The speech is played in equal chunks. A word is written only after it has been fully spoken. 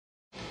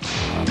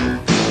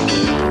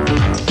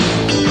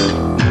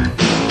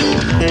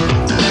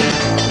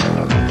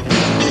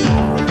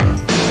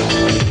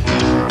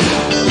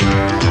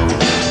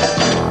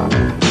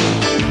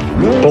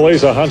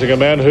Authorities are hunting a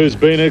man who's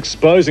been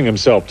exposing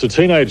himself to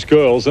teenage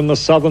girls in the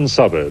southern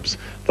suburbs.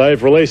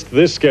 They've released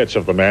this sketch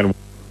of the man.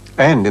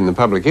 And in the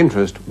public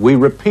interest, we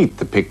repeat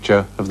the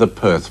picture of the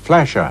Perth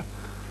flasher.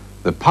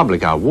 The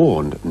public are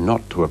warned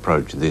not to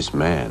approach this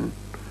man.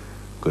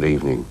 Good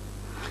evening.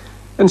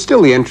 And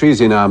still the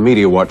entries in our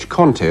Media Watch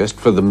contest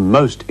for the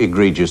most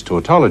egregious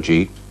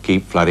tautology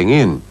keep flooding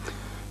in.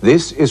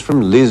 This is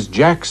from Liz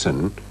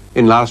Jackson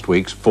in last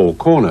week's Four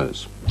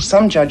Corners.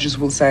 Some judges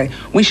will say,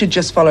 we should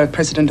just follow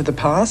precedent of the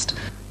past.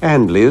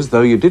 And Liz,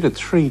 though you did it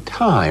 3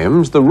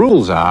 times, the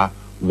rules are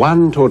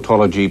 1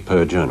 tautology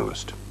per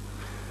journalist.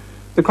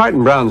 The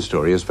Crichton Brown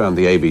story has found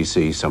the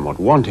ABC somewhat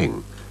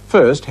wanting.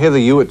 First, Heather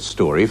Hewitt's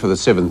story for the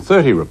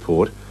 7:30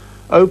 report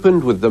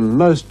opened with the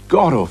most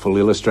god-awful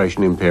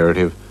illustration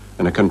imperative,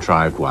 and a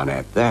contrived one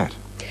at that.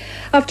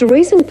 After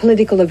recent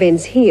political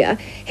events here,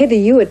 Heather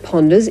Hewitt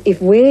ponders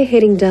if we're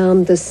heading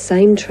down the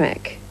same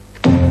track.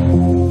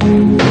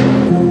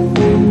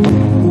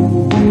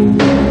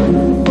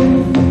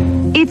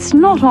 It's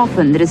not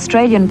often that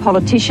Australian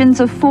politicians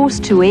are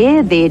forced to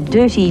air their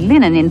dirty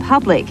linen in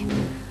public.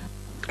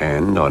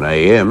 And on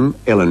AM,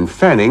 Ellen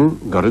Fanning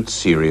got it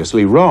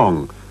seriously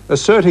wrong,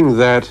 asserting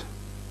that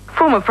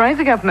former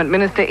Fraser Government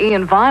Minister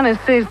Ian Viner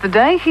says the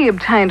day he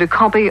obtained a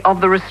copy of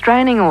the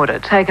restraining order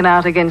taken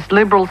out against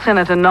Liberal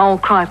Senator Noel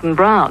Crichton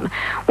Brown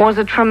was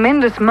a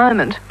tremendous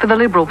moment for the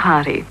Liberal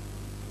Party.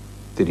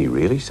 Did he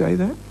really say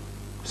that?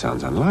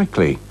 Sounds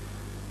unlikely.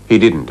 He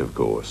didn't, of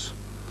course.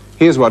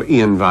 Here's what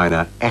Ian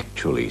Viner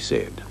actually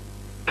said.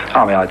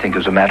 I think it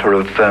was a matter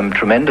of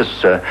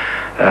tremendous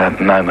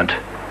moment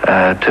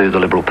to the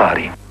Liberal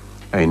Party.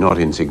 A not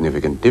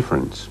insignificant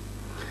difference.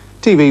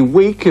 TV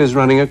Week is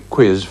running a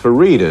quiz for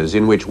readers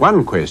in which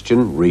one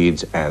question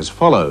reads as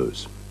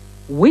follows.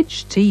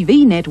 Which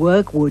TV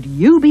network would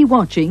you be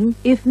watching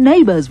if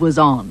Neighbours was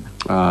on?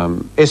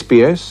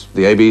 SBS,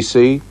 the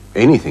ABC,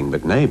 anything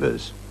but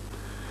Neighbours.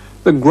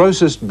 The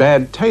grossest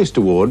bad taste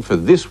award for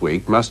this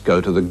week must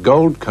go to the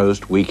Gold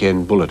Coast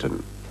Weekend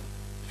Bulletin.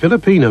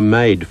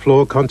 Filipina-made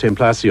Flor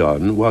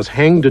Contemplacion was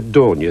hanged at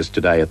dawn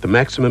yesterday at the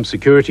maximum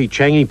security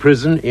Changi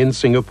prison in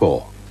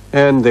Singapore.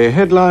 And their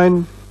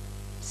headline?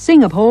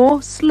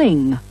 Singapore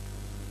Sling.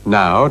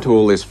 Now to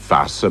all this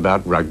fuss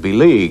about Rugby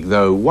League,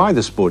 though why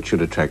the sport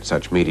should attract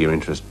such media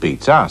interest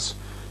beats us.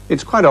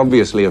 It's quite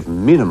obviously of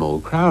minimal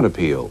crowd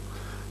appeal.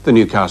 The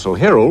Newcastle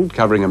Herald,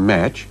 covering a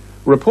match,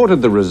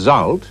 reported the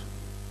result.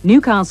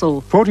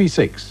 Newcastle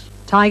 46.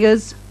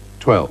 Tigers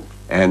 12.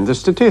 And the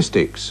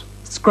statistics.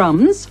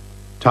 Scrums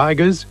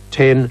Tigers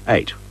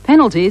 10-8.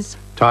 Penalties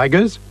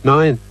Tigers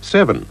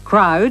 9-7.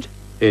 Crowd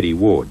Eddie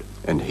Ward.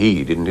 And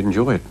he didn't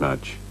enjoy it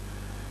much.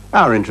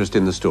 Our interest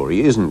in the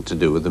story isn't to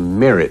do with the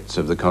merits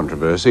of the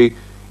controversy.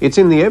 It's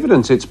in the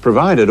evidence it's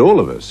provided all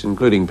of us,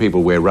 including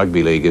people where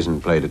rugby league isn't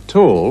played at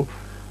all,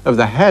 of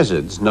the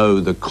hazards, no,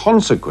 the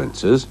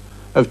consequences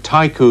of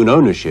tycoon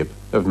ownership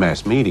of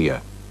mass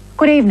media.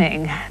 Good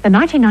evening. The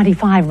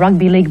 1995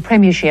 Rugby League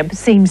Premiership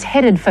seems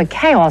headed for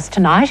chaos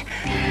tonight.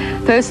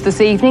 First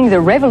this evening, the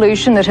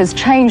revolution that has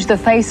changed the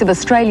face of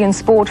Australian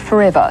sport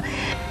forever.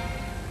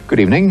 Good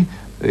evening.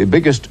 The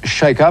biggest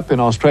shake-up in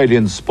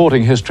Australian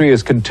sporting history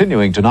is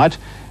continuing tonight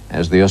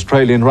as the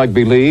Australian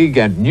Rugby League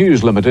and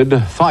News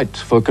Limited fight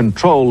for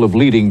control of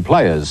leading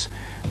players.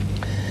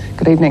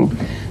 Good evening.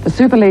 The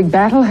Super League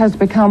battle has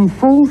become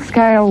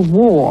full-scale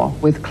war,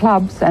 with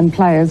clubs and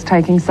players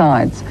taking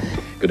sides.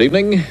 Good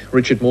evening.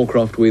 Richard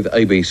Moorcroft with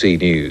ABC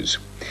News.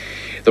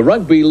 The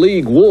Rugby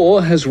League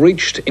war has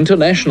reached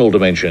international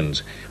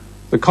dimensions.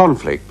 The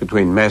conflict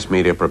between mass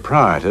media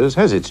proprietors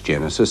has its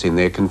genesis in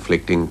their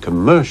conflicting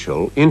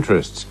commercial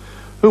interests.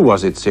 Who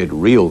was it said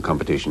real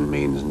competition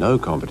means no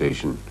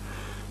competition?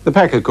 The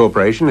Packer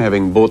Corporation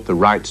having bought the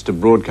rights to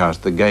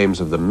broadcast the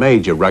games of the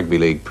major Rugby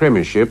League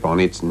Premiership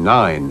on its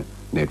 9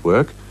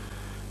 network,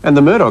 and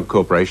the Murdoch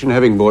Corporation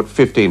having bought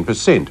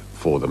 15%,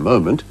 for the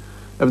moment,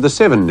 of the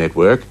 7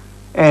 network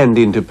and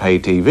into pay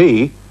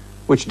TV,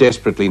 which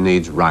desperately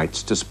needs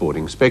rights to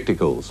sporting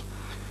spectacles.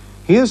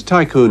 Here's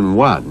Tycoon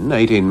 1,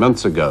 18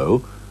 months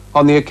ago,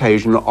 on the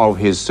occasion of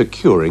his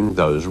securing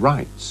those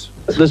rights.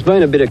 There's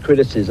been a bit of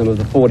criticism of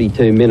the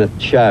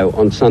 42-minute show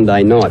on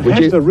Sunday night.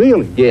 Has there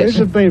really? Yes. Who's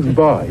it been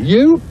by?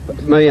 You?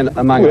 Me and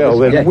among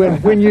well, others. Then,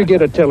 when you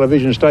get a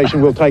television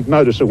station, we'll take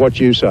notice of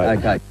what you say.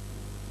 Okay.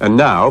 And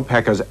now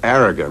Packer's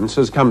arrogance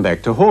has come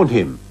back to haunt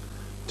him.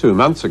 2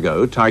 months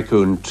ago,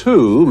 Tycoon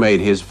 2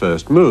 made his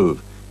first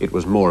move. It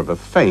was more of a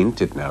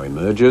feint, it now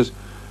emerges,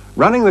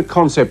 running the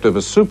concept of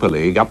a Super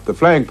League up the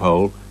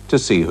flagpole to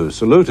see who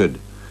saluted.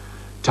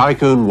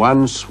 Tycoon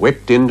 1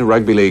 swept into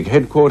Rugby League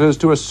headquarters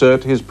to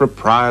assert his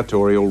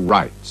proprietorial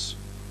rights.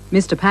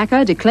 Mr.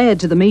 Packer declared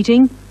to the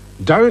meeting,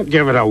 Don't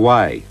give it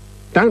away.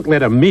 Don't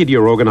let a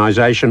media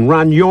organisation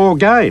run your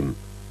game.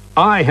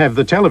 I have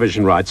the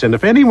television rights, and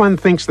if anyone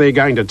thinks they're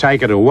going to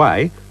take it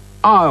away,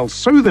 I'll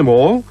sue them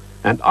all,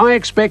 and I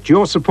expect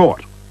your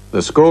support. The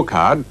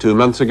scorecard 2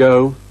 months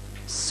ago.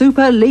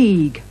 Super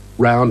League.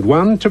 Round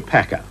 1 to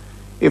Packer.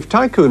 If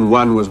Tycoon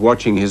 1 was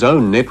watching his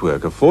own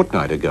network a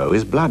fortnight ago,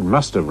 his blood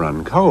must have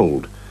run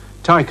cold.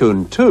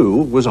 Tycoon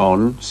 2 was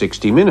on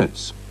 60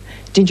 Minutes.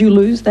 Did you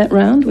lose that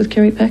round with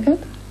Kerry Packer?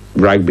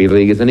 Rugby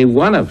League is only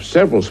one of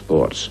several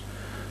sports.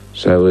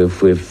 So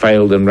if we've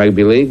failed in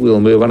Rugby League, we'll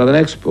move on to the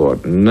next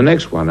sport and the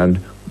next one, and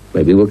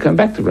maybe we'll come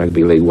back to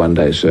Rugby League one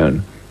day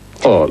soon.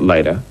 Or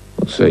later.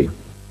 We'll see.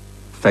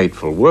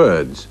 Fateful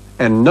words.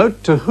 And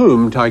note to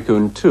whom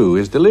Tycoon 2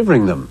 is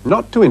delivering them.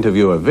 Not to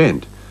interviewer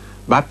Vent,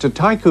 but to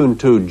Tycoon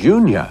 2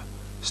 Junior,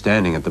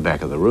 standing at the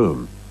back of the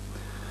room.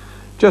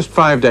 Just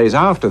 5 days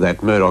after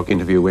that Murdoch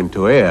interview went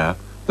to air,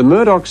 the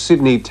Murdoch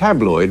Sydney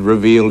tabloid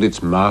revealed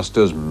its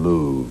master's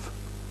move.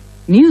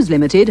 News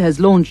Limited has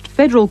launched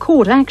federal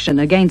court action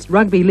against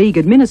Rugby League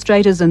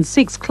administrators and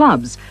 6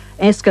 clubs,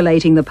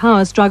 escalating the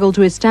power struggle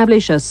to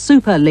establish a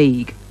Super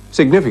League.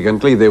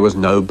 Significantly, there was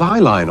no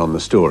byline on the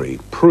story,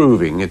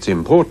 proving its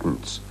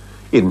importance.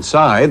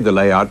 Inside, the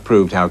layout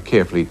proved how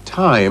carefully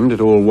timed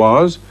it all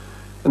was,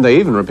 and they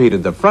even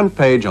repeated the front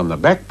page on the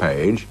back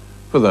page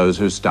for those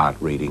who start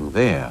reading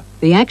there.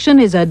 The action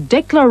is a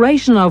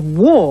declaration of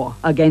war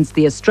against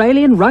the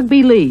Australian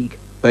Rugby League.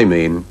 They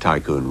mean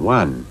Tycoon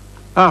 1.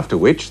 After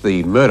which,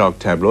 the Murdoch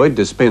tabloid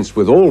dispensed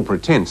with all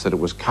pretense that it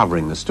was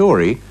covering the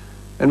story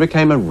and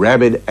became a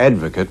rabid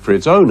advocate for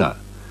its owner.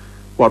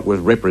 What was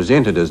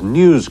represented as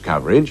news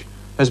coverage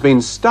has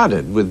been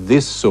studded with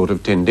this sort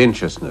of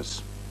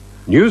tendentiousness.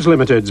 News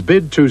Limited's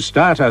bid to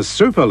start a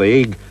Super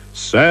League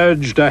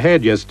surged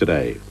ahead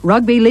yesterday.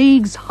 Rugby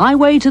League's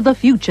highway to the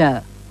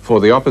future. For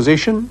the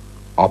opposition,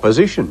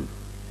 opposition.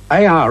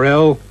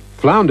 ARL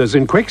flounders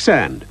in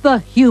quicksand. The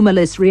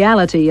humorless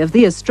reality of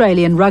the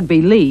Australian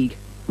Rugby League.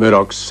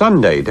 Murdoch's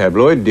Sunday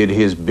tabloid did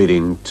his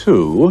bidding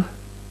too.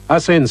 A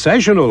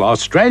sensational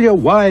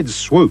Australia-wide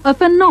swoop. A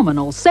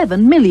phenomenal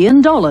 $7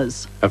 million.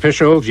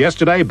 Officials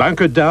yesterday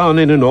bunkered down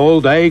in an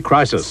all-day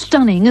crisis.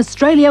 Stunning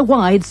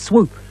Australia-wide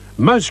swoop.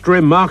 Most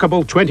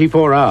remarkable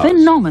 24 hours.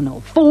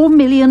 Phenomenal $4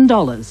 million.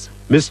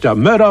 Mr.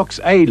 Murdoch's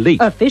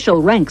elite.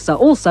 Official ranks are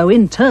also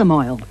in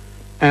turmoil.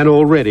 An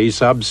already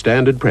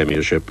substandard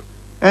premiership.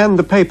 And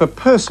the paper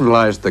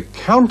personalised the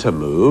counter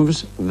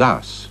moves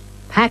thus.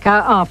 Packer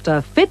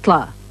after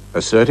Fittler.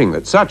 Asserting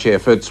that such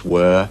efforts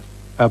were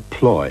a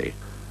ploy.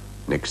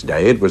 Next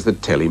day it was the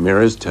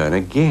Telemirror's turn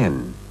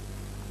again.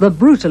 The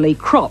brutally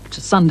cropped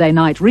Sunday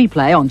night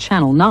replay on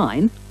Channel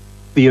 9.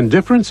 The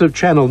indifference of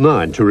Channel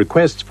 9 to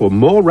requests for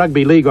more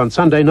Rugby League on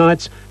Sunday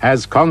nights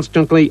has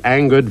constantly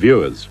angered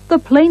viewers. The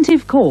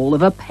plaintive call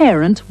of a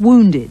parent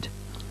wounded.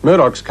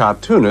 Murdoch's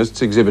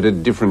cartoonists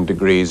exhibited different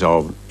degrees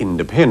of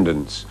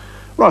independence.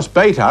 Ross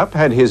Bateup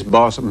had his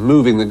boss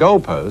moving the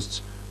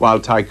goalposts, while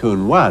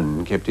Tycoon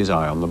 1 kept his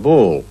eye on the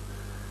ball.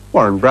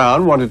 Warren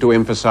Brown wanted to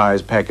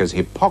emphasise Packer's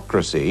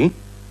hypocrisy.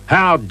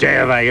 How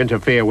dare they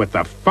interfere with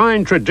the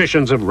fine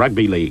traditions of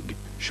Rugby League?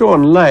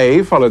 Sean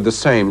Lay followed the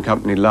same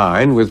company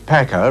line, with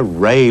Packer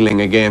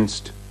railing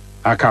against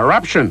a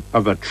corruption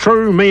of the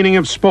true meaning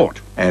of sport.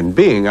 And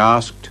being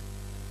asked,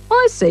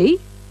 I see.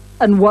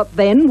 And what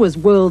then was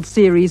World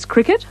Series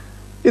cricket?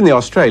 In the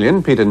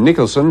Australian, Peter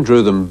Nicholson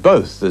drew them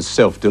both as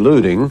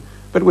self-deluding,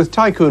 but with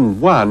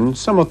Tycoon 1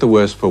 somewhat the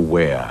worse for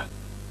wear.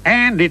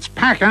 And it's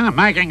Packer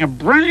making a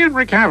brilliant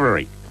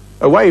recovery.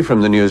 Away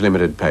from the News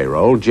Limited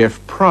payroll,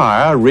 Jeff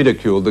Pryor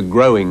ridiculed the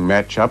growing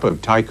matchup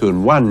of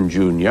Tycoon 1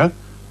 Junior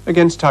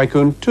against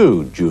Tycoon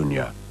 2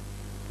 Junior.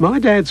 My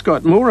dad's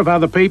got more of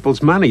other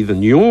people's money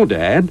than your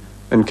dad.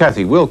 And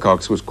Kathy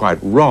Wilcox was quite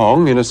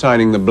wrong in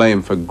assigning the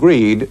blame for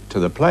greed to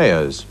the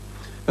players.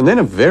 And then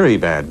a very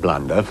bad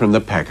blunder from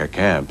the Packer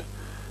camp.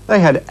 They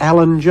had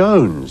Alan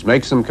Jones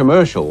make some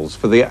commercials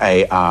for the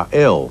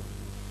ARL.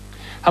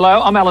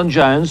 Hello, I'm Alan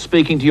Jones,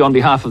 speaking to you on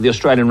behalf of the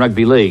Australian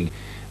Rugby League.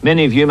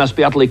 Many of you must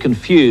be utterly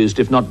confused,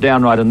 if not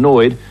downright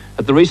annoyed,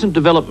 at the recent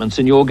developments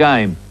in your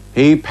game.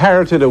 He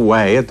parroted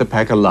away at the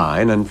Packer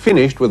line and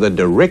finished with a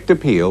direct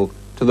appeal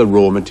to the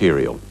raw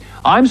material.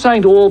 I'm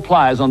saying to all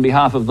players on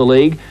behalf of the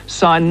league,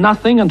 sign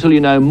nothing until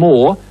you know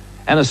more,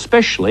 and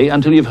especially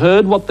until you've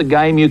heard what the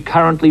game you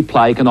currently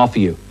play can offer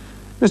you.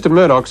 Mr.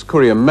 Murdoch's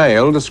Courier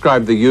Mail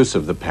described the use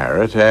of the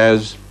parrot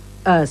as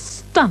a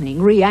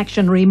stunning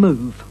reactionary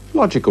move.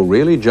 Logical,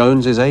 really.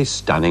 Jones is a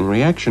stunning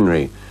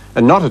reactionary,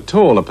 and not at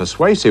all a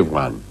persuasive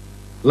one.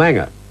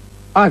 Langer,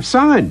 I've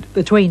signed.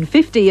 Between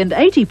 50 and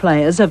 80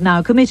 players have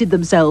now committed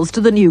themselves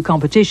to the new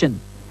competition.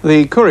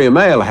 The Courier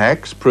Mail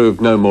hacks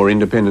proved no more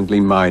independently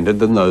minded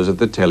than those at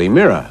the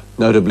Telemirror,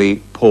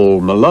 notably Paul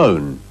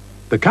Malone.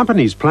 The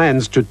company's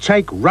plans to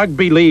take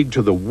Rugby League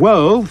to the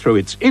world through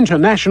its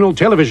international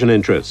television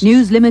interests.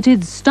 News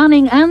Limited's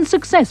stunning and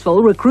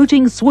successful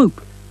recruiting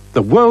swoop.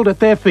 The world at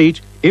their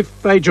feet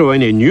if they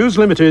join in News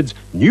Limited's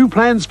new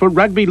plans for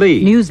Rugby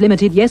League. News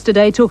Limited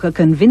yesterday took a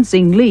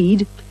convincing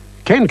lead.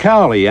 Ken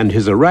Cowley and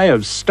his array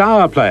of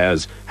star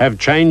players have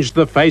changed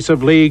the face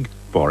of league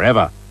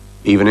forever.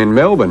 Even in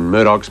Melbourne,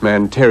 Murdoch's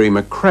man Terry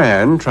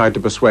McCrann tried to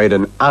persuade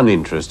an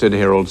uninterested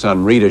Herald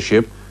Sun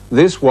readership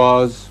this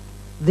was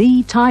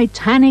the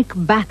titanic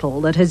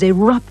battle that has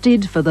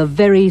erupted for the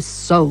very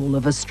soul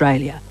of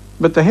Australia.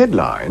 But the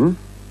headline,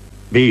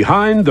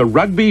 Behind the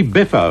Rugby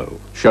Biffo,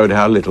 showed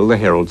how little the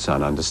Herald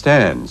Sun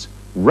understands.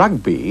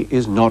 Rugby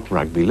is not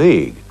rugby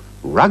league.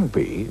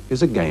 Rugby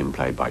is a game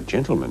played by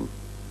gentlemen.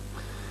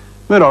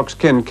 Murdoch's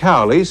Ken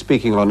Cowley,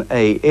 speaking on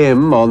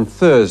AM on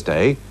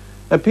Thursday,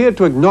 appeared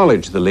to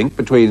acknowledge the link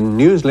between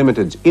News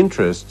Limited's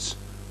interests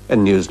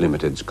and News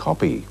Limited's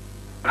copy.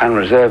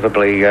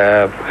 Unreservedly,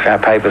 our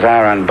papers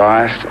are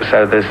unbiased,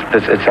 so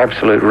it's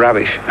absolute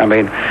rubbish. I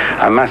mean,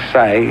 I must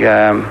say,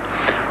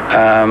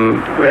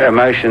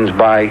 emotions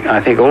by, I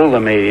think, all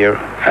the media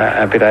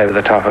are a bit over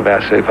the top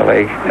about Super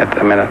League at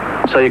the minute.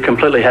 So you're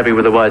completely happy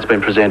with the way it's been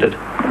presented?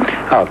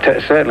 Oh,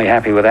 certainly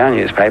happy with our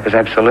newspapers,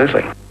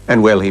 absolutely.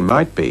 And well, he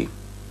might be.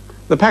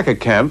 The Packer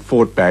camp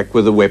fought back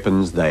with the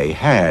weapons they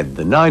had,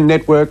 the Nine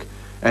Network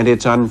and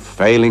its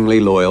unfailingly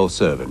loyal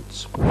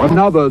servants.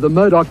 Another the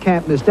Murdoch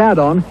camp missed out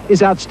on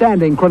is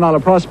outstanding Cronulla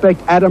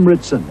prospect Adam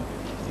Ritson.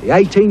 The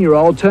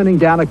 18-year-old turning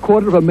down a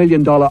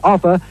 $250,000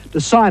 offer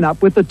to sign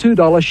up with the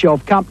 $2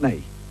 shelf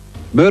company.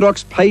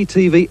 Murdoch's pay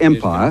TV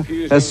empire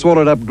has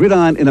swallowed up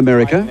gridiron in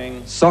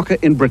America, soccer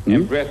in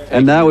Britain,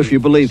 and now, if you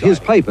believe his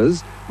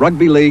papers,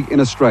 rugby league in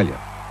Australia.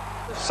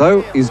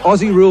 So is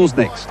Aussie Rules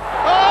next.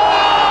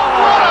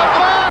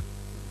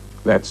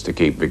 That's to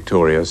keep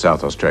Victoria,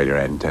 South Australia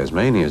and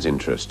Tasmania's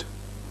interest.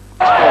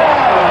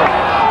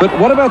 But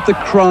what about the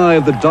cry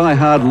of the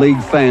die-hard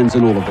league fans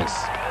in all of this?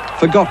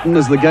 Forgotten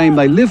as the game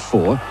they live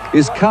for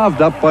is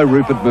carved up by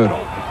Rupert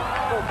Murdoch.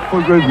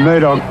 Put Rupert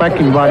Murdoch back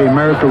in bloody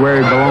America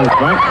where he belongs,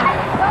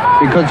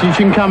 mate. Because he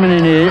shouldn't come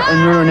in here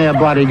and ruin our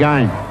bloody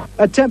game.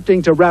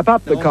 Attempting to wrap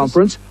up the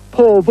conference,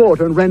 Paul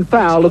Vorton ran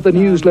foul of the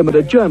News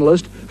Limited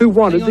journalist who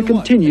wanted to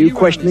continue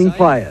questioning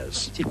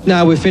players.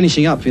 No, we're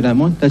finishing up, if you don't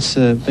mind. That's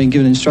been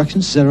given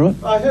instructions. Is that all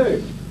right? By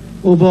who?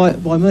 Well,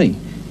 by me.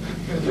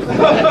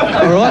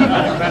 All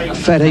right?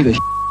 Fat heap of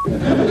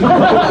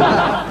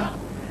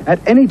At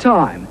any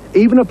time,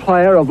 even a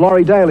player of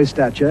Laurie Daly's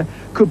stature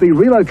could be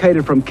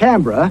relocated from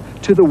Canberra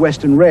to the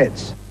Western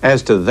Reds.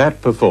 As to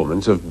that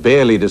performance of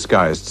barely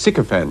disguised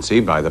sycophancy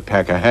by the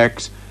Packer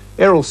hacks,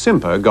 Errol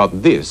Simper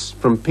got this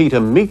from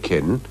Peter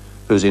Meakin,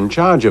 who's in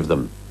charge of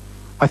them.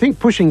 I think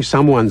pushing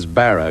someone's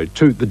barrow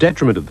to the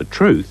detriment of the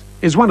truth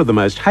is one of the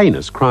most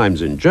heinous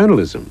crimes in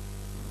journalism.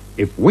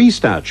 If we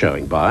start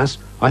showing bias,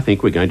 I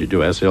think we're going to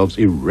do ourselves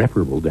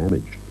irreparable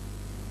damage.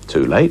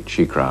 Too late,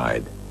 she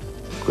cried.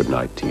 Good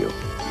night to you.